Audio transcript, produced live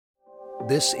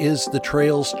This is the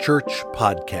Trails Church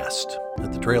podcast.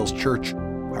 At the Trails Church,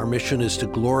 our mission is to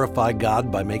glorify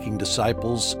God by making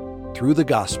disciples through the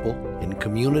gospel in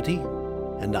community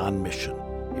and on mission.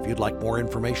 If you'd like more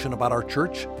information about our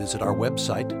church, visit our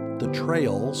website,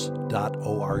 thetrails.org.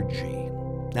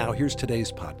 Now, here's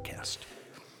today's podcast.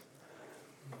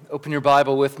 Open your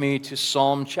Bible with me to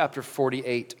Psalm chapter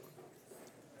 48.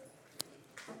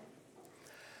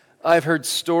 I've heard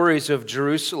stories of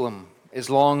Jerusalem as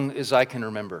long as I can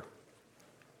remember.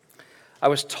 I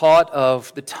was taught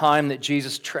of the time that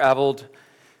Jesus traveled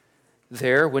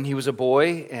there when he was a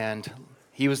boy, and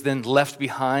he was then left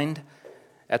behind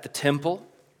at the temple.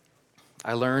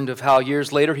 I learned of how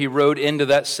years later he rode into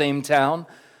that same town,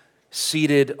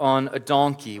 seated on a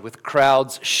donkey with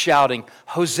crowds shouting,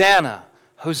 "Hosanna,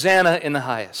 Hosanna in the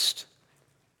highest."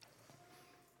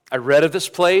 I read of this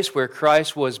place where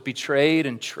Christ was betrayed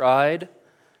and tried,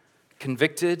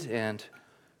 convicted and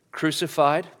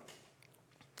crucified.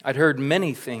 I'd heard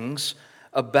many things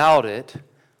about it,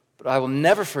 but I will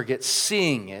never forget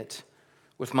seeing it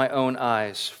with my own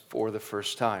eyes for the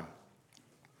first time.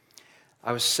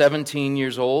 I was 17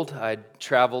 years old. I'd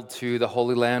traveled to the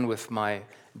Holy Land with my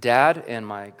dad and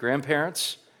my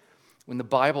grandparents when the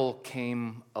Bible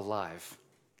came alive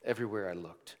everywhere I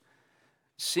looked.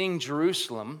 Seeing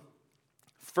Jerusalem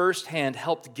firsthand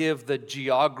helped give the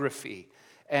geography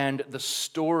and the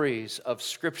stories of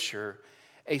Scripture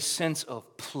a sense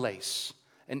of place,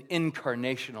 an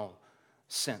incarnational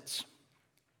sense.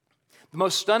 The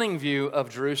most stunning view of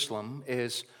Jerusalem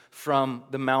is from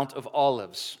the Mount of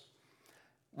Olives.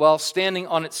 While standing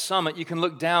on its summit, you can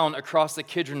look down across the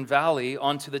Kidron Valley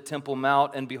onto the Temple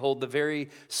Mount and behold the very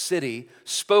city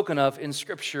spoken of in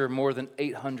Scripture more than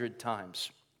 800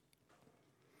 times.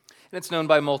 And it's known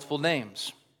by multiple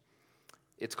names.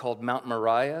 It's called Mount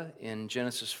Moriah in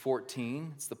Genesis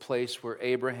 14. It's the place where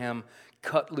Abraham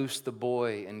cut loose the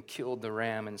boy and killed the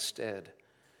ram instead.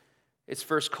 It's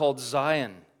first called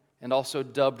Zion and also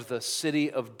dubbed the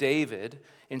City of David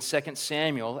in 2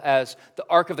 Samuel as the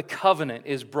Ark of the Covenant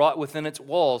is brought within its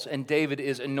walls and David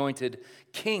is anointed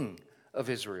king of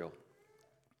Israel.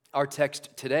 Our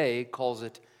text today calls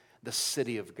it the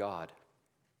City of God.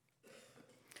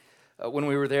 When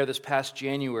we were there this past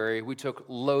January, we took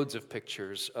loads of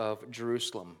pictures of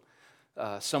Jerusalem.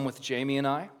 Some with Jamie and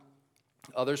I,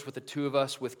 others with the two of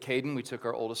us with Caden. We took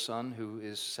our oldest son, who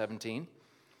is 17.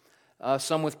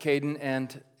 Some with Caden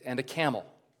and a camel.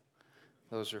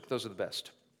 Those are the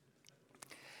best.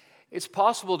 It's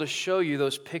possible to show you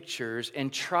those pictures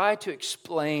and try to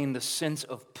explain the sense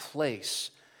of place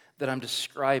that I'm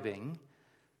describing,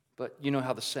 but you know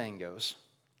how the saying goes.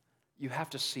 You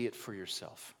have to see it for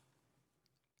yourself.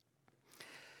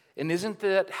 And isn't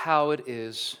that how it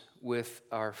is with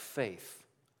our faith?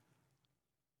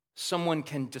 Someone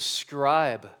can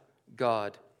describe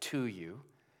God to you.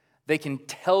 They can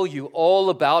tell you all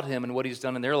about Him and what He's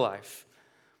done in their life.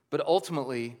 But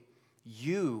ultimately,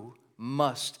 you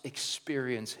must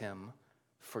experience Him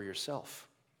for yourself.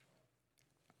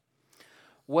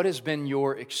 What has been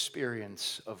your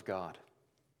experience of God?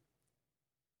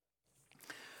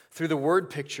 Through the word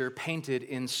picture painted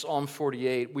in Psalm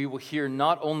 48, we will hear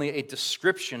not only a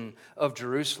description of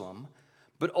Jerusalem,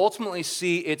 but ultimately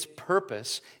see its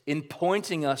purpose in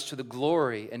pointing us to the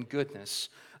glory and goodness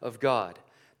of God.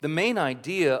 The main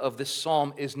idea of this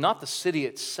psalm is not the city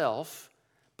itself,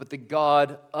 but the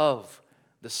God of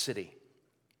the city.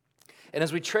 And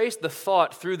as we trace the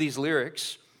thought through these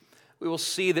lyrics, we will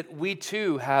see that we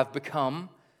too have become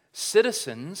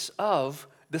citizens of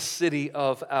the city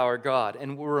of our God.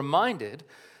 And we're reminded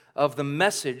of the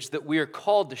message that we are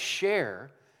called to share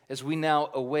as we now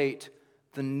await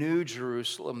the new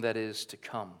Jerusalem that is to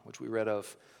come, which we read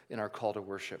of in our call to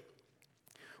worship.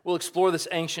 We'll explore this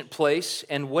ancient place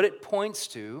and what it points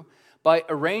to by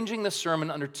arranging the sermon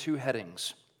under two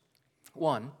headings.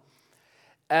 One,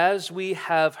 as we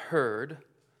have heard,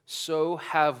 so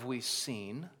have we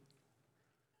seen.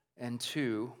 And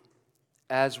two,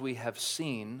 as we have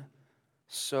seen,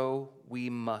 so we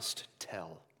must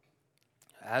tell.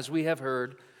 As we have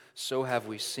heard, so have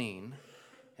we seen.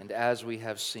 And as we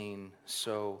have seen,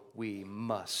 so we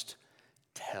must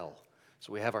tell.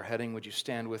 So we have our heading. Would you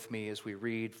stand with me as we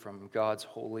read from God's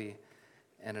holy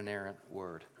and inerrant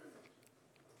word?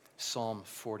 Psalm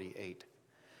 48.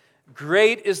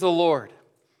 Great is the Lord,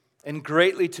 and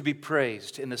greatly to be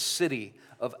praised in the city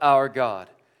of our God.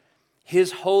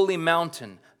 His holy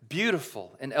mountain,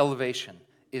 beautiful in elevation,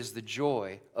 is the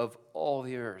joy of all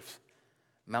the earth.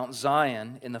 Mount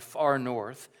Zion in the far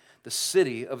north, the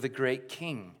city of the great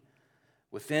King.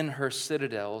 Within her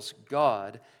citadels,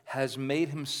 God has made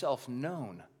Himself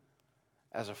known.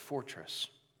 as a fortress.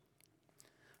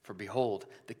 For behold,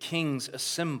 the kings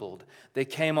assembled. They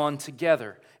came on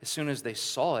together. As soon as they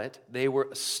saw it, they were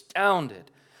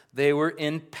astounded. They were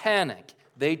in panic.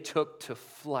 They took to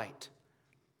flight.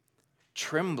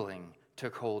 Trembling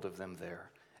took hold of them there,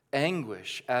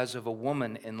 anguish as of a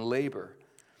woman in labor.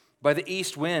 By the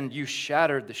east wind you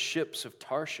shattered the ships of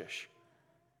Tarshish.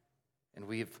 And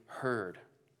we have heard,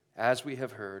 as we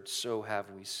have heard, so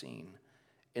have we seen,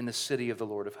 in the city of the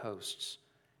Lord of hosts,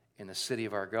 in the city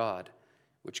of our God,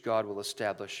 which God will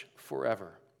establish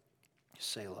forever.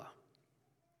 Selah.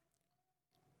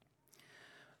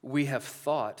 We have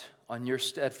thought on your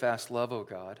steadfast love, O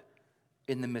God,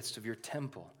 in the midst of your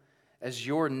temple. As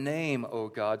your name, O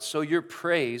God, so your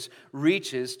praise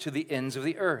reaches to the ends of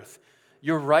the earth.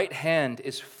 Your right hand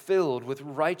is filled with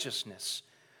righteousness.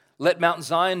 Let Mount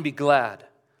Zion be glad.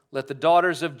 Let the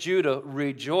daughters of Judah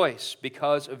rejoice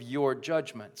because of your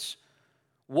judgments.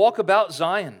 Walk about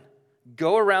Zion.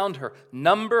 Go around her.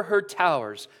 Number her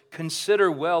towers.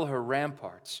 Consider well her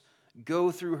ramparts.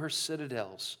 Go through her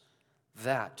citadels,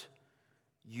 that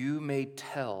you may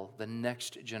tell the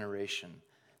next generation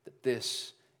that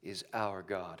this is our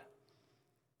God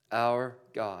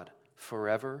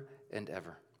forever and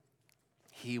ever.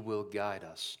 He will guide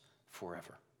us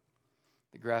forever.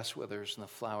 The grass withers and the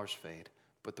flowers fade,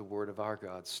 but the word of our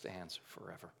God stands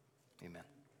forever. Amen.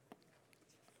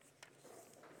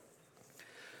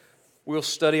 We'll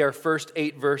study our first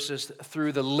 8 verses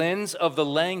through the lens of the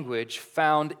language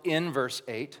found in verse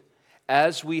 8.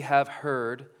 As we have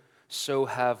heard, so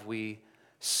have we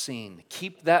seen.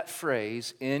 Keep that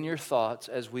phrase in your thoughts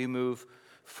as we move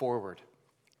forward.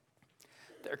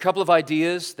 There are a couple of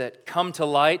ideas that come to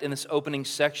light in this opening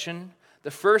section.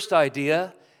 The first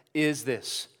idea is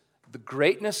this: the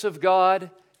greatness of God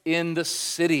in the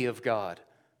city of God.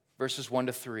 Verses 1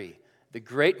 to 3. The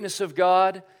greatness of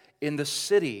God in the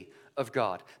city of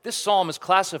God. This psalm is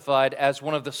classified as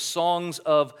one of the songs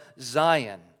of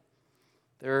Zion.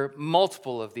 There are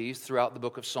multiple of these throughout the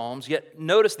book of Psalms, yet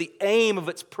notice the aim of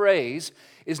its praise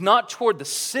is not toward the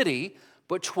city,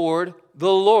 but toward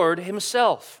the Lord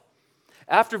himself.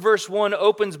 After verse 1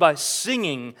 opens by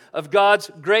singing of God's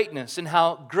greatness and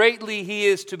how greatly he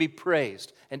is to be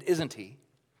praised, and isn't he?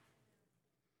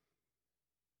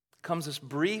 Comes this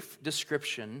brief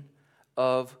description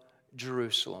of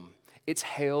Jerusalem. It's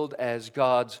hailed as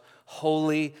God's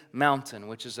holy mountain,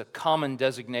 which is a common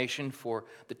designation for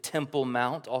the Temple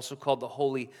Mount, also called the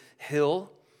Holy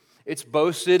Hill. It's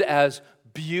boasted as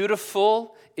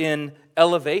beautiful in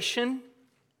elevation.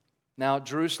 Now,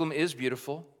 Jerusalem is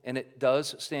beautiful, and it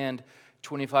does stand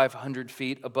 2,500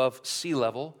 feet above sea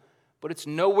level, but it's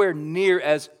nowhere near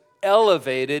as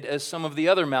elevated as some of the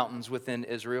other mountains within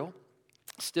Israel.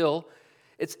 Still,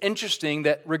 it's interesting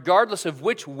that regardless of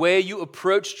which way you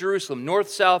approach Jerusalem, north,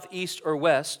 south, east, or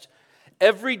west,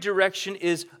 every direction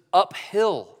is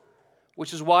uphill,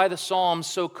 which is why the Psalms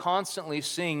so constantly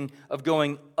sing of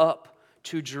going up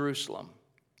to Jerusalem.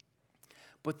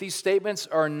 But these statements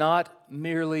are not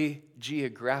merely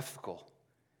geographical.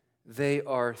 They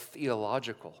are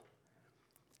theological.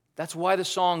 That's why the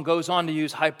song goes on to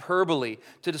use hyperbole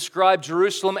to describe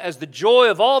Jerusalem as the joy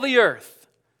of all the earth,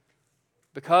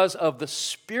 because of the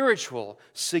spiritual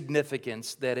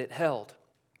significance that it held.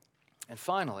 And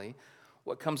finally,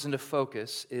 what comes into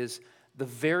focus is the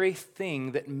very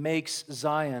thing that makes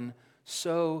Zion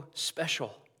so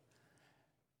special.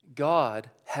 God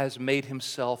has made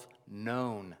himself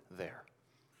known there.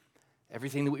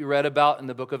 Everything that we read about in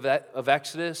the book of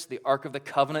Exodus, the Ark of the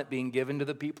Covenant being given to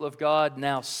the people of God,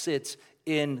 now sits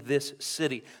in this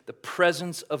city. The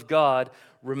presence of God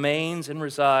remains and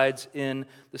resides in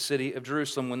the city of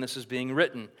Jerusalem when this is being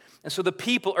written. And so the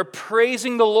people are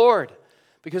praising the Lord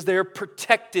because they are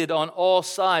protected on all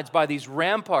sides by these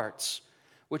ramparts,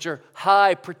 which are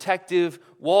high protective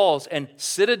walls and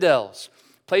citadels,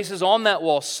 places on that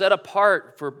wall set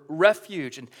apart for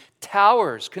refuge, and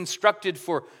towers constructed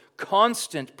for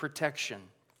constant protection.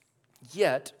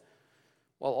 Yet,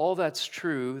 while all that's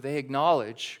true, they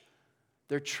acknowledge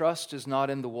their trust is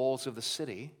not in the walls of the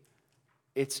city.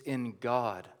 It's in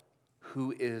God,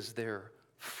 who is their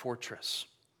fortress.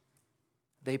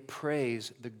 They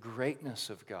praise the greatness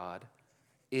of God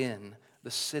in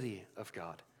the city of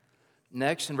God.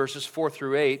 Next, in verses 4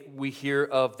 through 8, we hear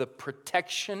of the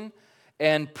protection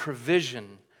and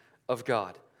provision of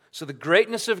God. So the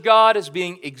greatness of God is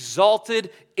being exalted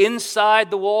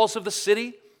inside the walls of the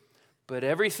city, but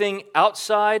everything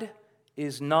outside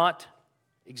is not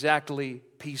exactly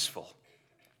peaceful.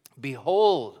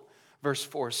 Behold, verse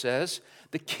 4 says,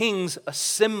 The kings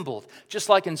assembled, just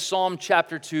like in Psalm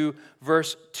chapter 2,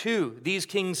 verse 2. These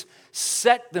kings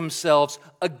set themselves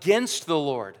against the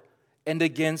Lord and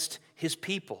against his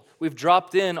people. We've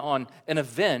dropped in on an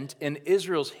event in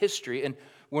Israel's history, and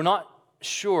we're not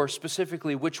sure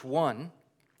specifically which one,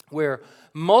 where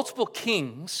multiple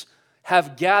kings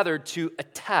have gathered to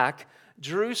attack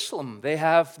Jerusalem. They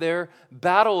have their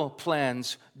battle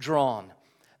plans drawn.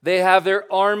 They have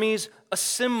their armies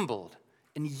assembled.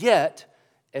 And yet,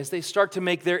 as they start to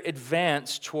make their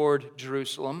advance toward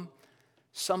Jerusalem,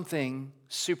 something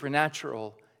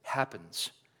supernatural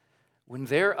happens. When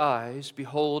their eyes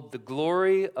behold the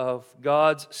glory of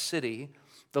God's city,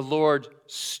 the Lord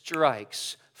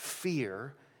strikes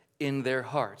fear in their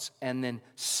hearts and then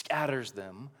scatters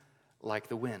them like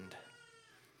the wind.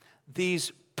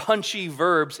 These punchy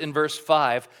verbs in verse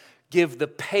 5 give the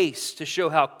pace to show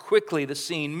how quickly the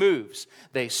scene moves.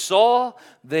 They saw,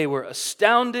 they were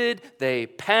astounded, they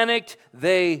panicked,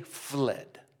 they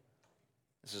fled.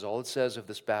 This is all it says of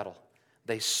this battle.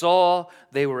 They saw,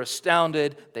 they were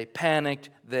astounded, they panicked,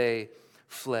 they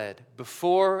fled.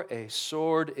 Before a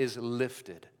sword is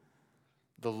lifted,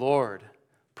 the Lord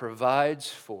provides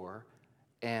for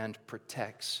and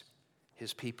protects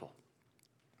his people.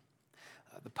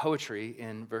 The poetry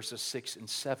in verses 6 and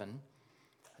 7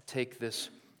 take this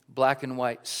black and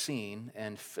white scene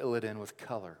and fill it in with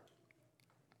color.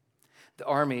 The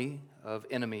army of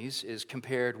enemies is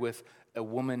compared with a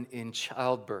woman in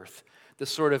childbirth. The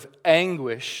sort of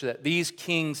anguish that these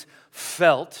kings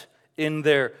felt in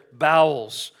their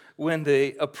bowels when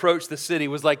they approached the city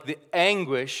was like the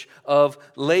anguish of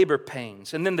labor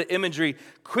pains. And then the imagery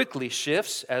quickly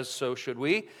shifts, as so should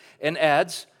we, and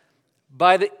adds,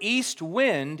 "By the east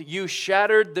wind you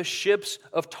shattered the ships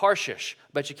of Tarshish."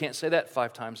 Bet you can't say that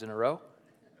 5 times in a row.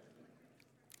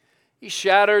 He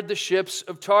shattered the ships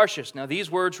of Tarshish. Now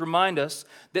these words remind us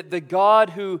that the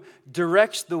God who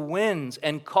directs the winds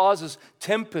and causes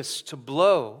tempests to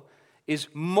blow is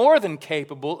more than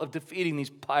capable of defeating these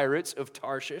pirates of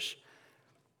Tarshish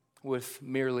with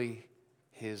merely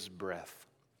his breath.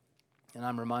 And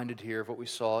I'm reminded here of what we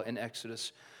saw in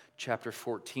Exodus chapter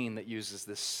 14 that uses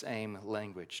this same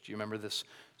language. Do you remember this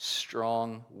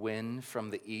strong wind from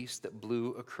the east that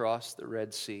blew across the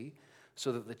Red Sea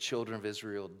so that the children of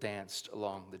Israel danced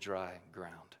along the dry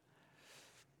ground?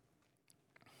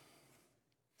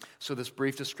 So this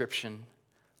brief description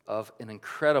of an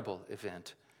incredible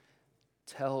event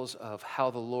tells of how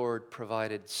the Lord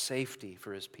provided safety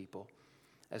for his people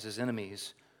as his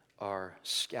enemies are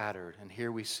scattered. And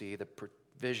here we see the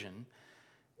provision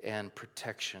and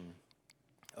protection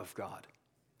of God.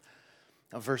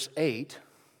 Now, verse 8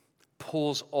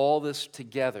 pulls all this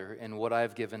together in what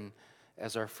I've given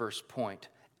as our first point.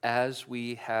 As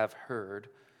we have heard,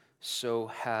 so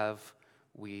have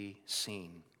we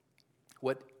seen.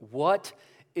 What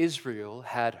Israel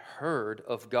had heard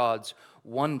of God's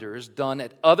wonders done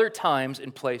at other times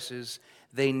and places,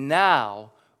 they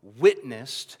now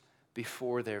witnessed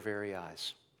before their very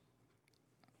eyes.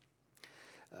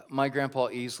 My grandpa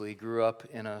Easley grew up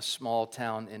in a small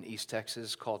town in East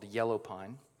Texas called Yellow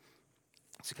Pine.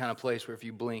 It's the kind of place where if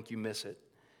you blink, you miss it.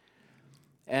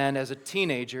 And as a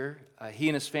teenager, he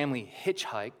and his family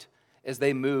hitchhiked as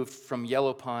they moved from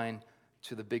Yellow Pine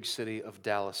to the big city of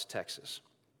Dallas, Texas.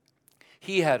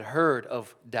 He had heard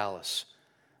of Dallas,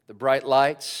 the bright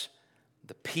lights,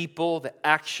 the people, the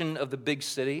action of the big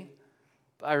city.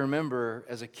 I remember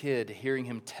as a kid hearing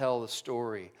him tell the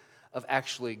story of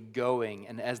actually going,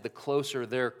 and as the closer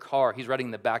their car, he's riding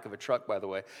in the back of a truck, by the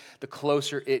way, the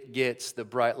closer it gets, the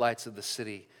bright lights of the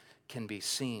city can be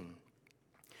seen.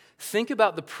 Think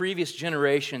about the previous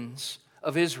generations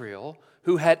of Israel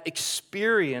who had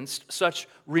experienced such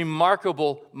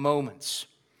remarkable moments.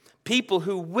 People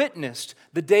who witnessed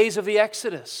the days of the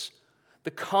Exodus,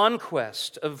 the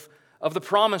conquest of the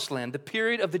Promised Land, the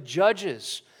period of the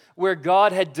Judges, where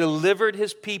God had delivered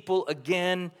his people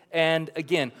again and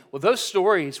again. Well, those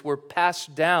stories were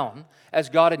passed down as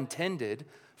God intended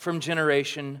from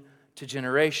generation to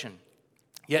generation.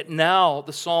 Yet now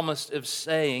the psalmist is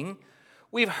saying,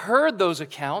 we've heard those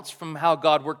accounts from how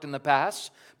God worked in the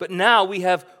past, but now we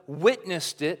have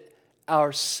witnessed it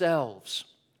ourselves.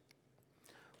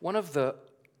 One of the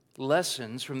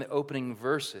lessons from the opening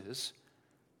verses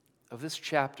of this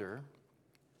chapter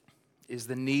is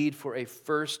the need for a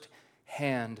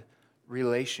first-hand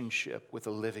relationship with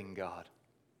a living God.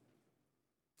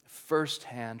 A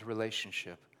first-hand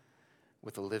relationship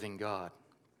with a living God.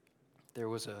 There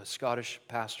was a Scottish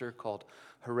pastor called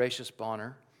Horatius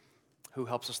Bonner who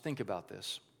helps us think about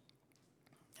this.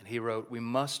 And he wrote, "We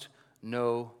must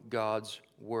know God's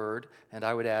word," and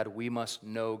I would add, we must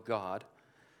know God,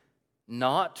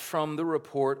 not from the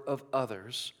report of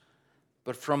others,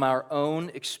 but from our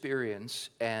own experience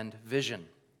and vision.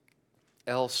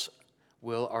 Else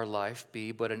will our life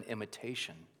be but an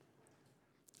imitation,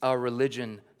 our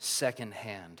religion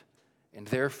second-hand, and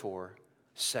therefore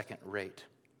second-rate.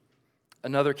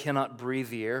 Another cannot breathe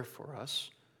the air for us,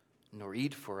 nor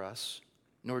eat for us,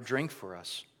 nor drink for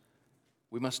us.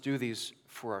 We must do these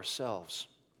for ourselves.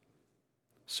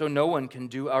 So no one can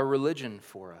do our religion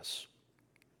for us.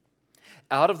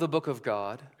 Out of the book of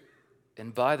God,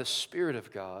 and by the Spirit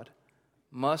of God,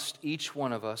 must each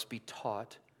one of us be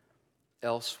taught,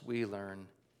 else we learn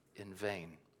in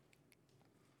vain.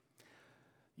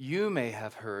 You may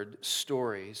have heard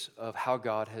stories of how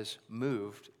God has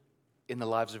moved in the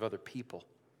lives of other people,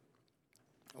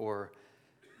 or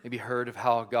maybe heard of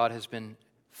how God has been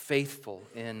faithful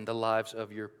in the lives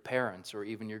of your parents or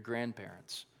even your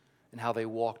grandparents and how they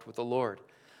walked with the Lord.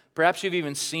 Perhaps you've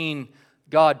even seen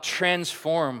God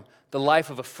transform the life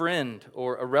of a friend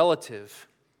or a relative.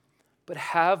 But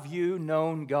have you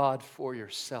known God for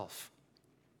yourself?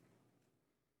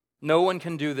 No one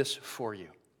can do this for you.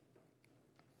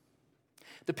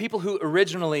 The people who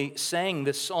originally sang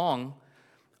this song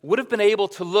would have been able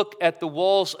to look at the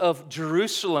walls of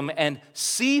Jerusalem and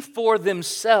see for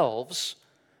themselves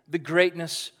the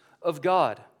greatness of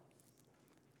God.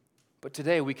 But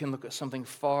today we can look at something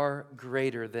far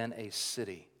greater than a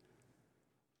city.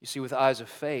 You see, with eyes of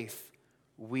faith,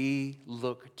 we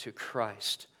look to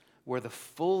Christ, where the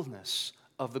fullness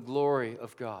of the glory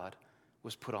of God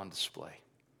was put on display.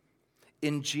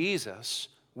 In Jesus,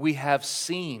 we have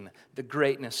seen the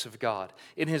greatness of God.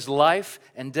 In His life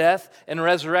and death and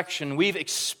resurrection, we've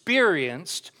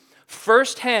experienced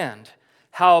firsthand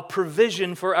how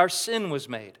provision for our sin was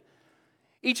made.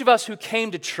 Each of us who came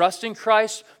to trust in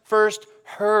Christ first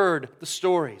heard the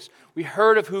stories. We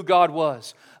heard of who God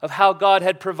was, of how God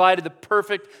had provided the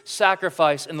perfect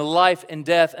sacrifice in the life and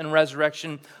death and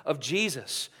resurrection of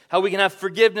Jesus. How we can have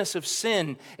forgiveness of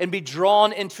sin and be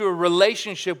drawn into a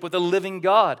relationship with a living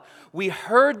God. We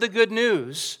heard the good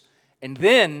news, and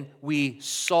then we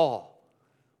saw.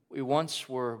 We once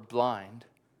were blind,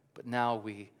 but now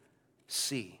we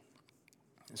see.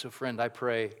 And so, friend, I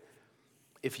pray,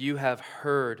 if you have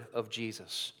heard of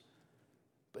Jesus,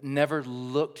 but never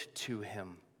looked to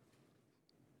Him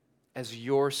as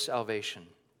your salvation,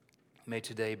 may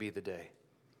today be the day.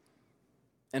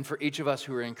 And for each of us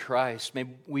who are in Christ, may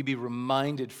we be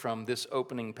reminded from this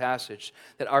opening passage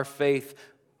that our faith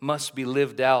must be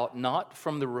lived out not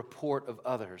from the report of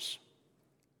others,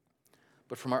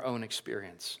 but from our own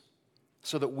experience,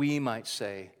 so that we might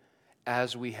say,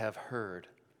 as we have heard,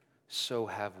 so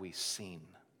have we seen.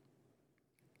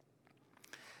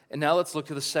 And now let's look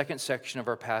to the second section of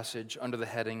our passage under the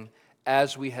heading,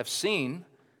 as we have seen,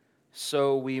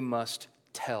 so we must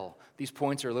tell. These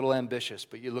points are a little ambitious,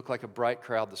 but you look like a bright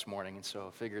crowd this morning, and so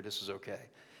I figured this is okay.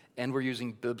 And we're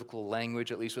using biblical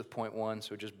language, at least with point 1,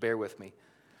 so just bear with me.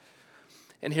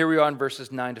 And here we are in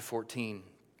verses 9 to 14.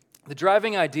 The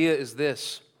driving idea is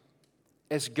this: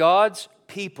 as God's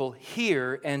people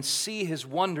hear and see His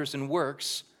wonders and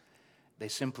works, they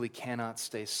simply cannot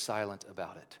stay silent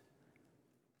about it.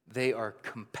 They are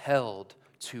compelled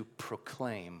to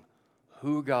proclaim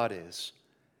who God is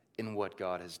and what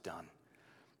God has done.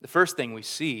 The first thing we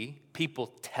see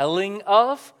people telling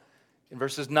of in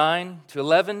verses 9 to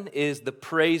 11 is the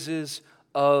praises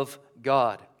of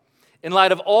God. In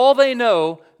light of all they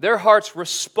know, their hearts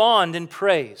respond in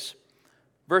praise.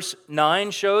 Verse 9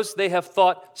 shows they have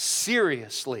thought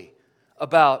seriously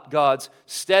about God's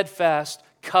steadfast,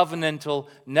 covenantal,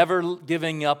 never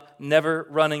giving up, never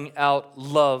running out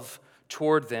love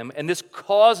toward them. And this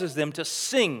causes them to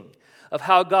sing of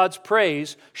how God's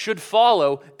praise should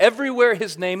follow everywhere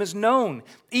His name is known,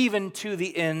 even to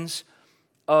the ends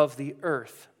of the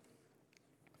earth.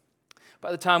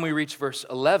 By the time we reach verse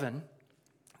 11,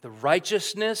 the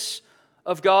righteousness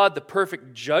of God, the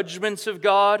perfect judgments of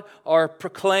God are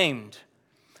proclaimed,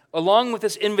 along with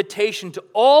this invitation to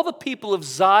all the people of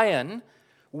Zion,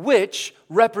 which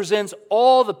represents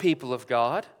all the people of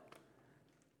God,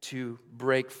 to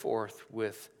break forth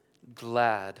with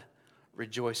glad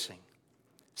rejoicing.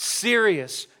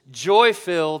 Serious,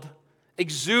 joy-filled,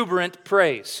 exuberant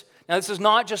praise. Now, this is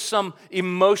not just some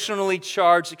emotionally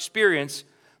charged experience.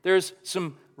 There's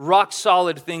some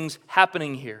rock-solid things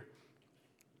happening here.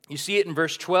 You see it in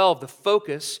verse 12. The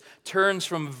focus turns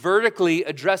from vertically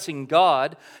addressing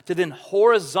God to then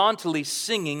horizontally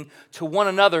singing to one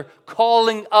another,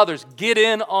 calling others, get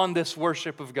in on this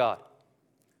worship of God.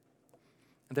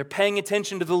 And they're paying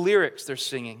attention to the lyrics they're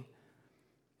singing.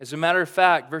 As a matter of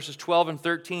fact, verses 12 and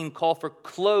 13 call for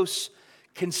close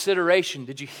consideration.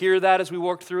 Did you hear that as we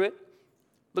walked through it?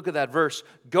 Look at that verse.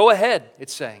 Go ahead,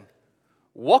 it's saying.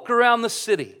 Walk around the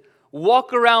city.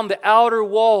 Walk around the outer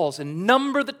walls and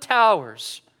number the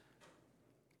towers.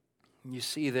 You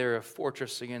see there a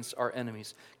fortress against our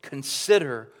enemies.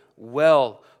 Consider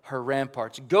well her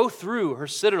ramparts. Go through her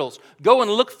citadels. Go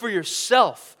and look for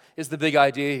yourself is the big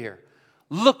idea here.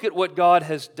 Look at what God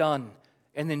has done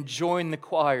and then join the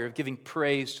choir of giving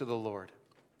praise to the Lord.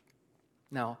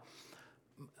 Now,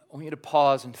 I want you to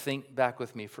pause and think back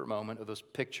with me for a moment of those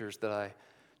pictures that I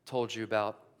told you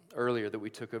about earlier that we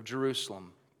took of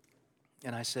Jerusalem.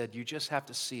 And I said, you just have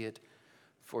to see it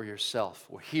for yourself.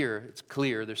 Well, here it's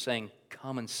clear. They're saying,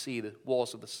 come and see the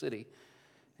walls of the city.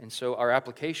 And so our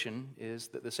application is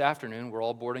that this afternoon we're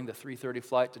all boarding the 3:30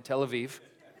 flight to Tel Aviv,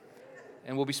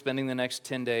 and we'll be spending the next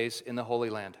 10 days in the Holy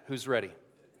Land. Who's ready?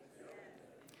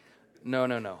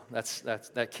 No.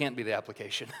 That can't be the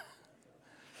application.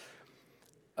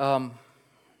 What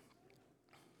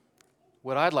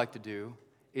I'd like to do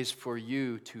is for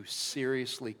you to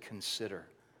seriously consider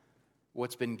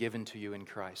what's been given to you in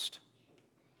Christ.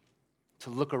 To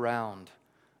look around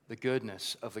the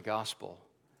goodness of the gospel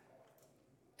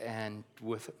and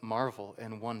with marvel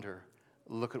and wonder,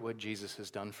 look at what Jesus has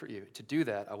done for you. To do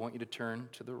that, I want you to turn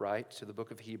to the right to the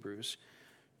book of Hebrews,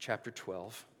 chapter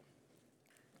 12.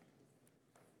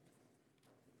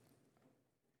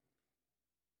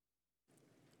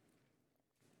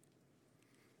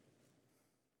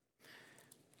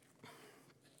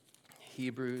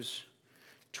 Hebrews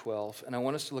 12, and I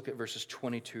want us to look at verses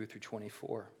 22 through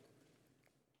 24.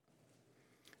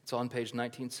 It's on page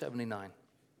 1979.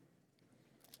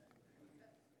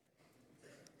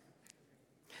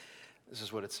 This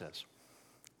is what it says.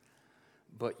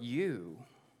 But you,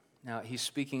 now he's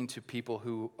speaking to people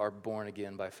who are born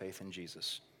again by faith in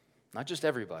Jesus. Not just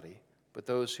everybody, but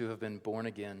those who have been born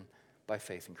again by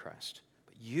faith in Christ.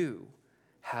 But you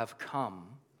have come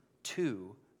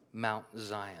to Mount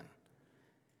Zion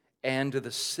and to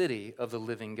the city of the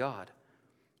living God,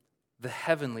 the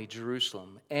heavenly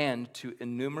Jerusalem, and to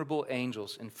innumerable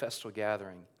angels in festal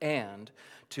gathering, and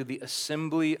to the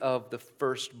assembly of the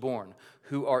firstborn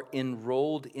who are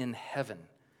enrolled in heaven,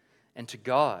 and to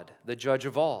God, the judge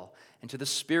of all, and to the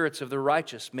spirits of the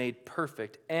righteous made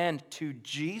perfect, and to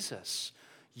Jesus.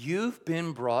 You've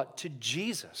been brought to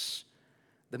Jesus,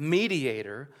 the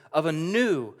mediator of a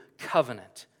new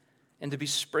covenant, and to be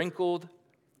sprinkled,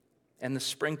 and the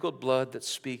sprinkled blood that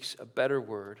speaks a better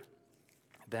word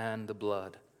than the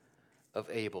blood of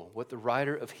Abel. What the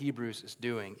writer of Hebrews is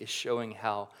doing is showing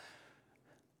how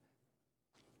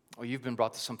you've been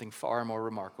brought to something far more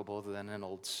remarkable than an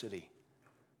old city.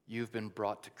 You've been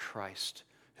brought to Christ,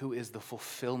 who is the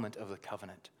fulfillment of the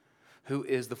covenant, who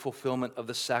is the fulfillment of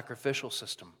the sacrificial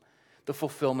system, the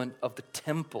fulfillment of the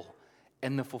temple,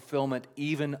 and the fulfillment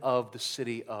even of the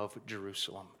city of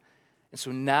Jerusalem. And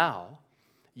so now,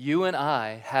 you and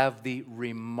I have the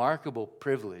remarkable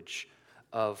privilege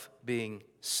of being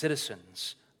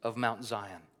citizens of Mount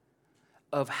Zion,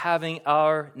 of having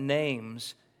our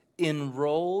names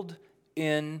enrolled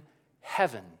in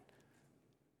heaven.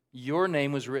 Your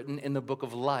name was written in the book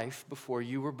of life before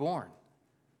you were born.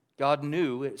 God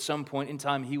knew at some point in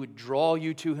time He would draw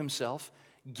you to Himself,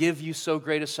 give you so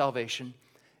great a salvation,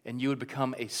 and you would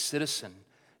become a citizen.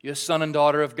 You're a son and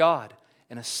daughter of God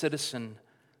and a citizen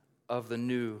of the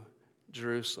new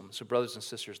Jerusalem. So brothers and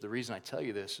sisters, the reason I tell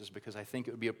you this is because I think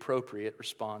it would be appropriate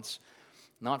response,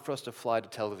 not for us to fly to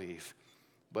Tel Aviv,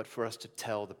 but for us to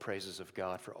tell the praises of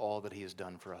God for all that He has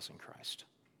done for us in Christ.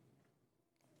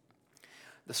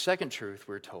 The second truth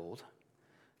we're told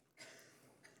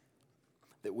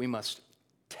that we must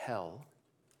tell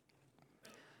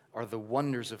are the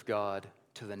wonders of God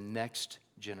to the next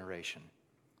generation.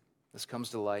 This comes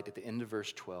to light at the end of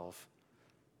verse 12,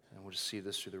 and we'll just see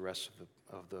this through the rest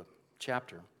of the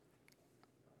chapter.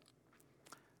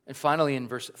 And finally, in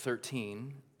verse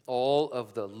 13, all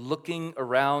of the looking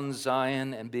around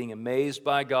Zion and being amazed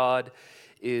by God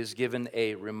is given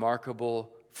a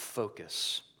remarkable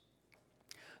focus.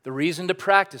 The reason to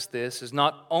practice this is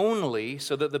not only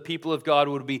so that the people of God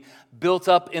would be built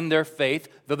up in their faith,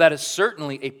 though that is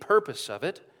certainly a purpose of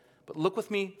it, but look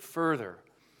with me further.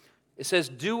 It says,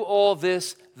 do all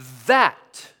this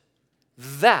that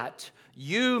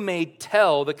you may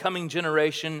tell the coming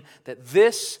generation that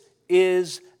this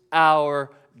is our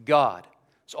God.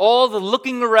 So all the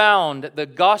looking around at the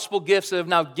gospel gifts that have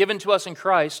now given to us in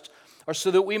Christ are so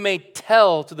that we may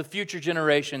tell to the future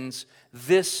generations,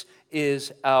 this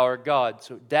is our God.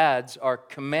 So dads are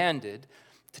commanded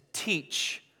to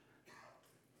teach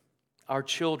our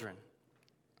children,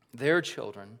 their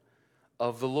children,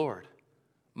 of the Lord.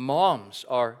 Moms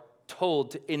are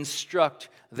told to instruct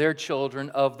their children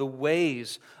of the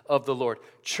ways of the Lord.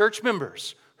 Church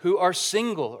members who are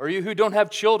single or you who don't have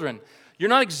children, you're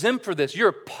not exempt for this. You're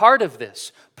a part of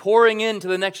this, pouring into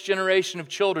the next generation of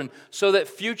children so that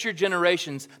future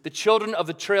generations, the children of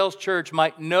the Trails Church,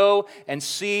 might know and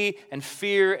see and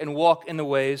fear and walk in the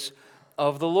ways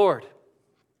of the Lord.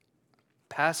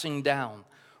 Passing down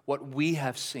what we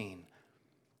have seen,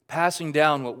 passing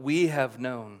down what we have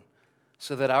known,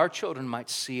 so that our children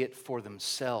might see it for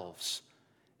themselves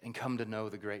and come to know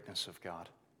the greatness of God.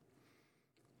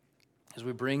 As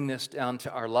we bring this down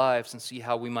to our lives and see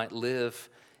how we might live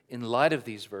in light of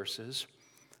these verses,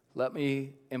 let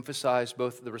me emphasize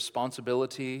both the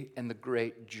responsibility and the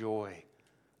great joy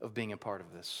of being a part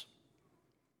of this.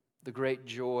 The great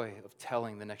joy of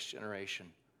telling the next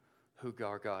generation who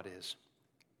our God is.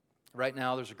 Right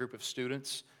now, there's a group of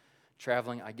students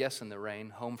traveling, I guess in the rain,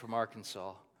 home from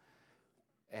Arkansas.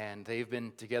 And they've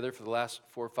been together for the last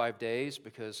 4 or 5 days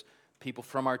because people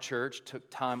from our church took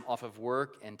time off of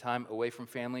work and time away from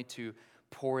family to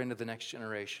pour into the next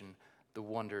generation the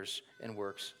wonders and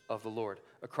works of the Lord.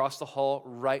 Across the hall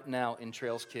right now in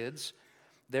Trails Kids,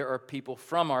 there are people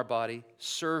from our body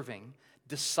serving,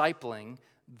 discipling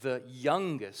the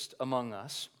youngest among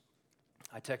us.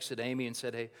 I texted Amy and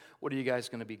said, hey, what are you guys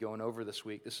going to be going over this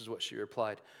week? This is what she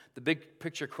replied. The big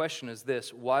picture question is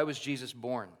this: why was Jesus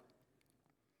born?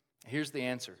 Here's the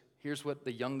answer. Here's what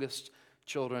the youngest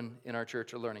children in our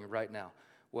church are learning right now.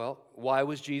 Well, why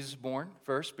was Jesus born?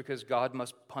 First, because God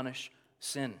must punish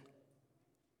sin.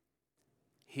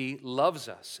 He loves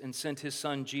us and sent His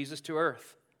Son Jesus to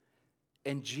earth.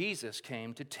 And Jesus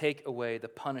came to take away the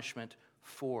punishment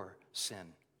for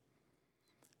sin.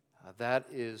 That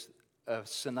is a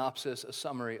synopsis, a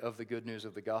summary of the good news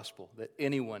of the gospel that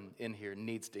anyone in here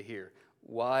needs to hear.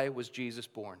 Why was Jesus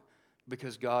born?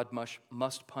 Because God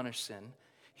must punish sin.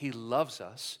 He loves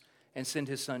us and sent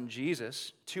His Son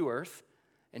Jesus to earth,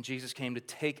 and Jesus came to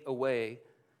take away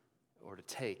or to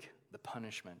take the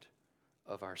punishment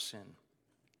of our sin.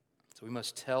 So we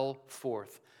must tell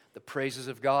forth the praises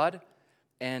of God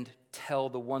and tell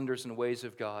the wonders and ways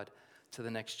of God to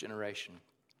the next generation.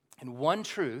 And one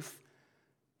truth,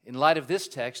 in light of this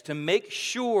text, to make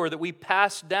sure that we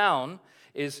pass down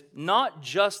is not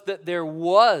just that there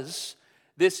was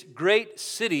this great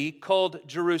city called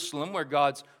Jerusalem where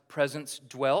God's presence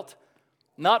dwelt.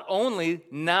 Not only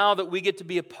now that we get to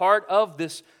be a part of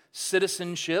this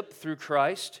citizenship through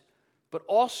Christ, but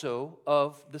also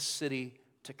of the city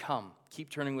to come. Keep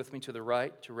turning with me to the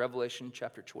right to Revelation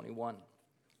chapter 21.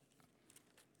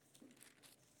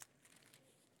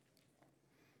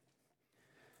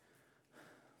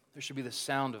 There should be the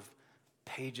sound of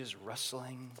pages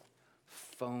rustling,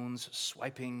 phones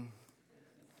swiping.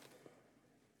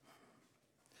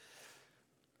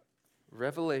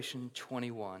 Revelation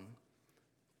 21,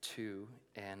 2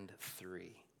 and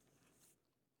 3.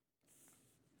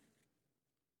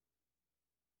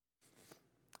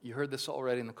 You heard this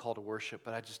already in the call to worship,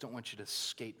 but I just don't want you to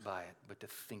skate by it, but to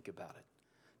think about it,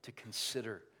 to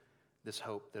consider this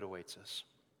hope that awaits us.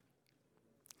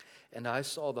 And I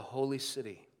saw the holy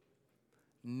city,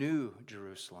 New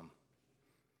Jerusalem,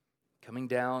 coming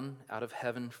down out of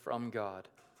heaven from God,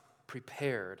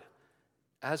 prepared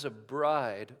as a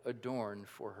bride adorned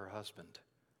for her husband,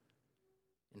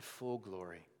 in full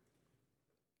glory.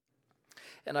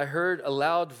 And I heard a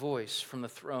loud voice from the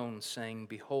throne saying,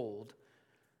 behold,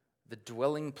 the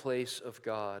dwelling place of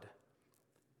God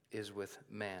is with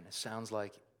man. It sounds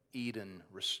like Eden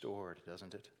restored,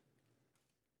 doesn't it?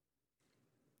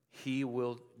 He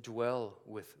will dwell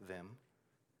with them,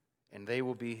 and they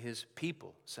will be His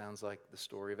people. Sounds like the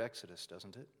story of Exodus,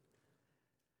 doesn't it?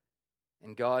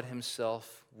 And God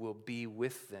Himself will be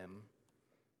with them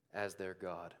as their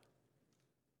God.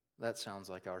 That sounds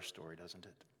like our story, doesn't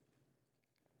it?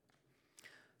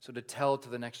 So to tell to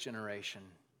the next generation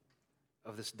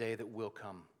of this day that will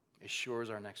come, as sure as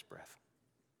our next breath,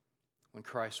 when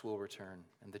Christ will return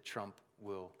and the trump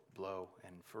will blow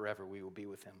and forever we will be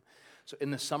with Him. So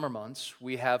in the summer months,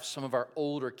 we have some of our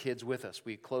older kids with us.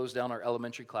 We close down our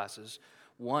elementary classes.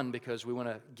 One, because we want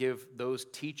to give those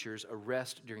teachers a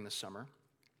rest during the summer.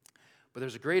 But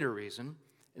there's a greater reason,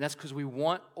 and that's because we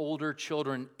want older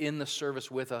children in the service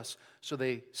with us so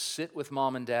they sit with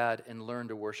mom and dad and learn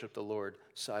to worship the Lord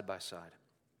side by side.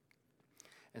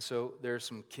 And so there's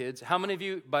some kids. How many of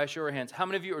you, by a show of hands, how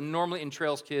many of you are normally in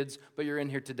Trails Kids, but you're in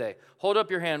here today? Hold up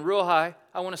your hand real high.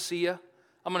 I want to see you.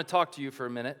 I'm going to talk to you for a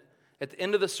minute. At the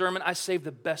end of the sermon, I saved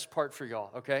the best part for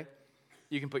y'all, okay?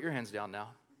 You can put your hands down now,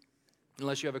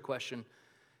 unless you have a question,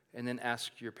 and then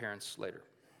ask your parents later.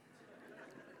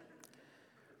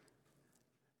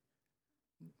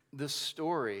 the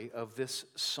story of this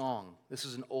song. This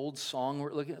is an old song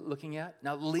we're looking at.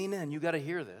 Now lean in, you got to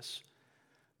hear this.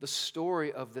 The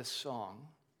story of this song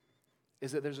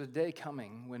is that there's a day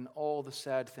coming when all the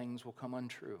sad things will come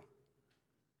untrue.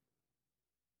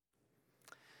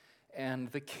 And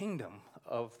the kingdom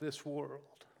of this world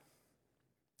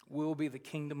will be the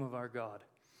kingdom of our God.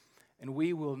 And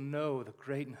we will know the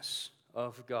greatness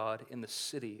of God in the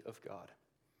city of God.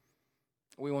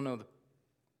 We will know the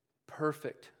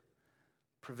perfect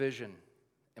provision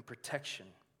and protection.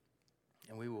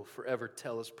 And we will forever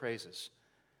tell His praises.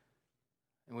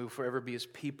 And we will forever be His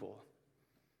people.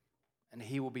 And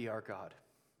He will be our God.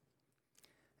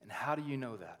 And how do you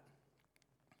know that?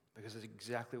 Because it's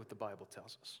exactly what the Bible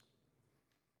tells us.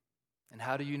 And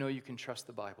how do you know you can trust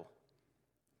the Bible?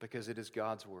 Because it is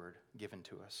God's word given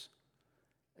to us.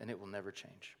 And it will never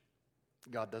change.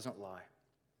 God doesn't lie.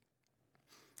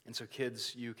 And so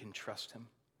kids, you can trust Him.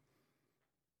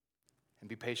 And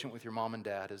be patient with your mom and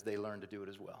dad as they learn to do it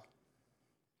as well.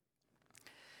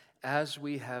 As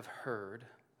we have heard,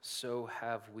 so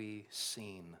have we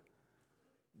seen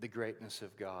the greatness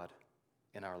of God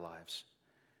in our lives.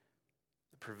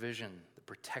 The provision, the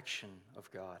protection of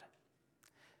God.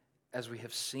 As we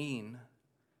have seen,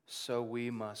 so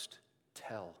we must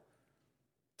tell.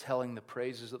 Telling the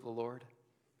praises of the Lord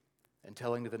and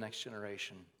telling to the next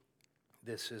generation,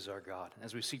 this is our God.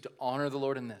 As we seek to honor the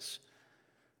Lord in this,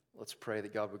 let's pray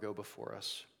that God would go before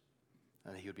us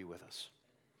and that He would be with us.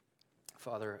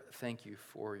 Father, thank You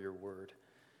for Your word.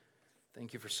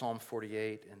 Thank You for Psalm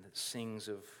 48, and it sings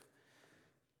of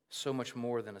so much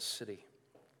more than a city.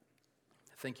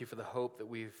 Thank You for the hope that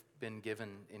we've been given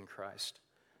in Christ.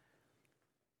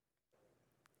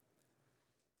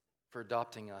 For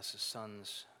adopting us as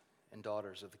sons and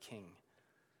daughters of the King,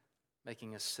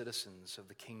 making us citizens of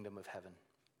the kingdom of heaven.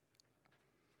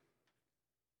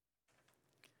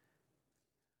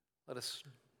 Let us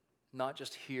not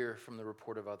just hear from the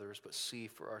report of others, but see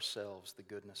for ourselves the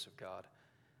goodness of God.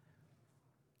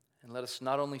 And let us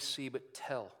not only see, but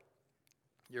tell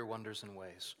Your wonders and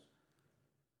ways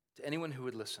to anyone who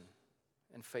would listen,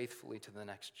 and faithfully to the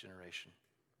next generation.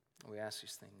 We ask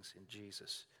these things in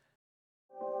Jesus.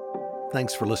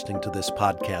 Thanks for listening to this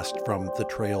podcast from The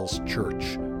Trails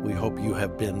Church. We hope you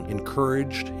have been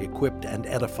encouraged, equipped, and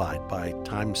edified by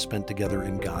time spent together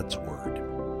in God's Word.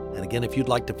 And again, if you'd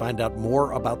like to find out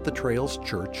more about The Trails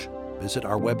Church, visit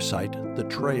our website,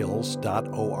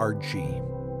 thetrails.org.